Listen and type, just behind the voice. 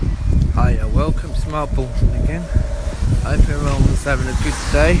Hiya, welcome to Mark Bolton again. I hope everyone's having a good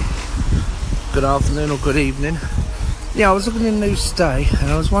day, good afternoon or good evening. Yeah, I was looking in the news today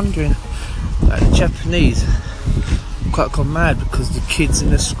and I was wondering, the Japanese quite gone mad because the kids in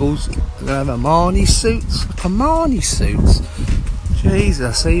the schools are going to have Armani suits. Armani suits?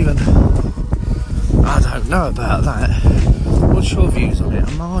 Jesus, even I don't know about that. What's your views on it?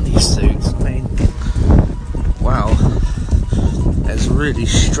 Armani suits? I mean, wow. It's really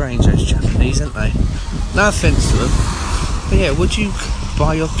strange, those Japanese, aren't they? No offence to them. But yeah, would you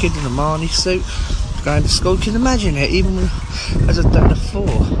buy your kid an Armani suit going to school? Can you imagine it? Even as I've done before,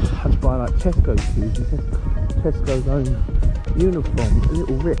 I had to buy like Tesco shoes and Tesco's own uniform, a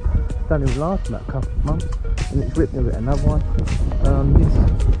little rip. Done it last about a couple of months, and it's ripped a bit, another one.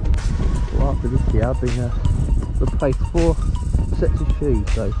 After this year, I've been replaced 4 sets of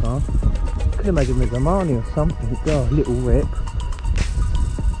shoes so far. I can imagine with Armani or something, a little rip.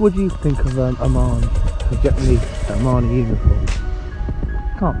 What do you think of Armani, a Japanese Armani uniform?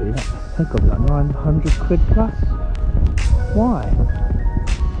 Can't be that. They've got like 900 quid plus. Why?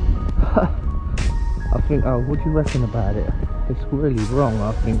 I think, what do you reckon about it? It's really wrong,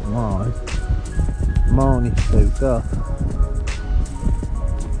 I think. Why? Armani suit,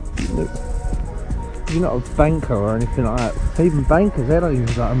 Look, you're not a banker or anything like that. Even bankers, they don't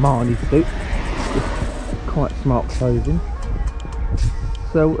use like Armani suit. It's quite smart clothing.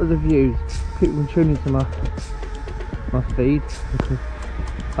 So what are the views? People can tune into my feed because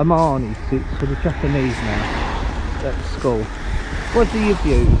Armani suits for the Japanese now at school. What are your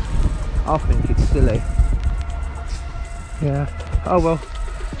views? I think it's silly. Yeah. Oh well.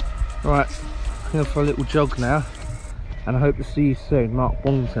 Right. I'm going for a little jog now, and I hope to see you soon. Mark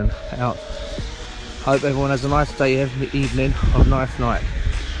Wongton out. Hope everyone has a nice day, evening, or a nice night.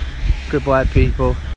 Goodbye, people.